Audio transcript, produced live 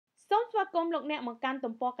ស្វាគមន៍លោកអ្នកមកកាន់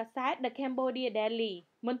ទំព័រកាសែត The Cambodia Daily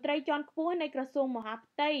មន្ត្រីជាន់ខ្ពស់នៃក្រសួងមហា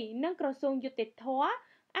ផ្ទៃនិងក្រសួងយុតិធម៌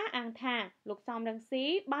អះអាងថាលោកសំរងស៊ី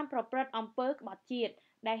បានប្រព្រឹត្តអំពើក្បត់ជាតិ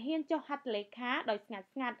ដែលហ៊ានចុះហត្ថលេខាដោយស្ងាត់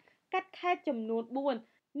កាត់ខេត្តចំនួន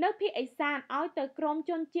4នៅភាគឦសានឲ្យទៅក្រុម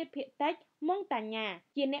ជនជាតិភាគតិចម៉ុងតាញ៉ា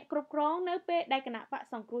ជាអ្នកគ្រប់គ្រងនៅពេលដែលគណៈបក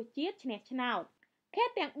សង្គ្រោះជាតិឈ្នះឆ្នោតខេ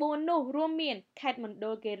ត្តទាំង4នោះរួមមានខេត្តមណ្ឌ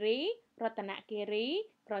លគិរីរតនគិរី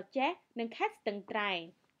ក្រចេះនិងខេត្តស្ទឹងត្រែង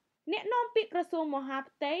អ្នកនាំពាក្យក្រសួងមហា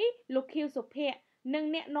ផ្ទៃលោកខៀវសុភ័ក្រនិង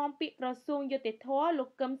អ្នកនាំពាក្យក្រសួងយុតិធម៌លោក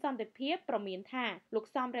កឹមសន្តិភាពប្រមានថាលោក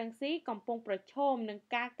សំរងស៊ីកំពុងប្រឈមនឹង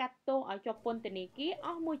ការកាត់ទោសឲ្យជាប់ពន្ធនាគារអ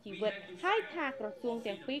ស់មួយជីវិតហើយថាក្រសួង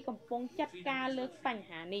ទាំងពីរកំពុងចាត់ការលើបញ្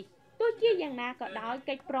ហានេះទោះជាយ៉ាងណាក៏ដោយ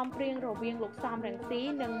កិច្ចព្រមព្រៀងរវាងលោកសំរងស៊ី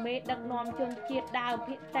និងមេដឹកនាំជនជាតិដើម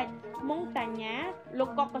ភាគតិចម៉ុងតាញ៉ាលោក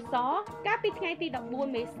កកសកាលពីថ្ងៃទី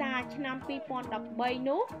14មេសាឆ្នាំ2013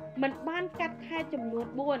នោះមិនបានកាត់ខេត្តចំនួន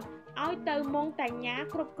4ឲ្យទៅម៉ុងតាញ៉ា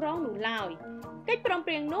គ្រប់គ្រងនោះឡើយកិច្ចព្រម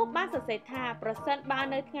ព្រៀងនោះបានសរសេរថាប្រសិនបើ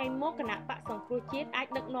នៅថ្ងៃមុខគណៈបកសង្គ្រោះជាតិអាច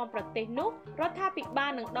ដឹកនាំប្រទេសនោះរដ្ឋាភិបា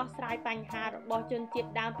លនឹងដោះស្រាយបញ្ហារបស់ជនជាតិ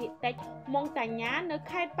ដើមភាគតិចម៉ុងតាញ៉ានៅ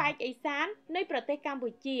ខេត្តប៉ែកឦសាននៃប្រទេសកម្ពុ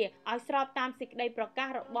ជាឲ្យស្របតាមសេចក្តីប្រកាស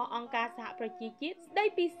របស់អង្គការសហប្រជាជាតិស្តី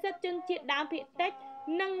ពីសិទ្ធិជនជាតិដើមភាគតិច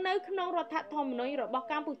និងនៅក្នុងរដ្ឋធម្មនុញ្ញរបស់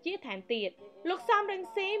កម្ពុជាថែមទៀតលោកសំរង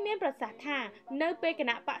ស៊ីមានប្រសាសន៍ថានៅពេលគ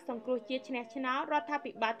ណៈបកសង្គ្រោះជាតិឈ្នះឆ្នោតរដ្ឋា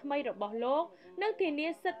ភិបាលថ្មីរបស់លោកនឹងធានា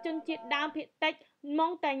សិទ្ធិជនជាតិដើមភាគតិចម៉ុ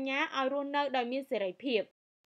ងតាញ៉ាឲ្យរស់នៅដោយមានសេរីភាព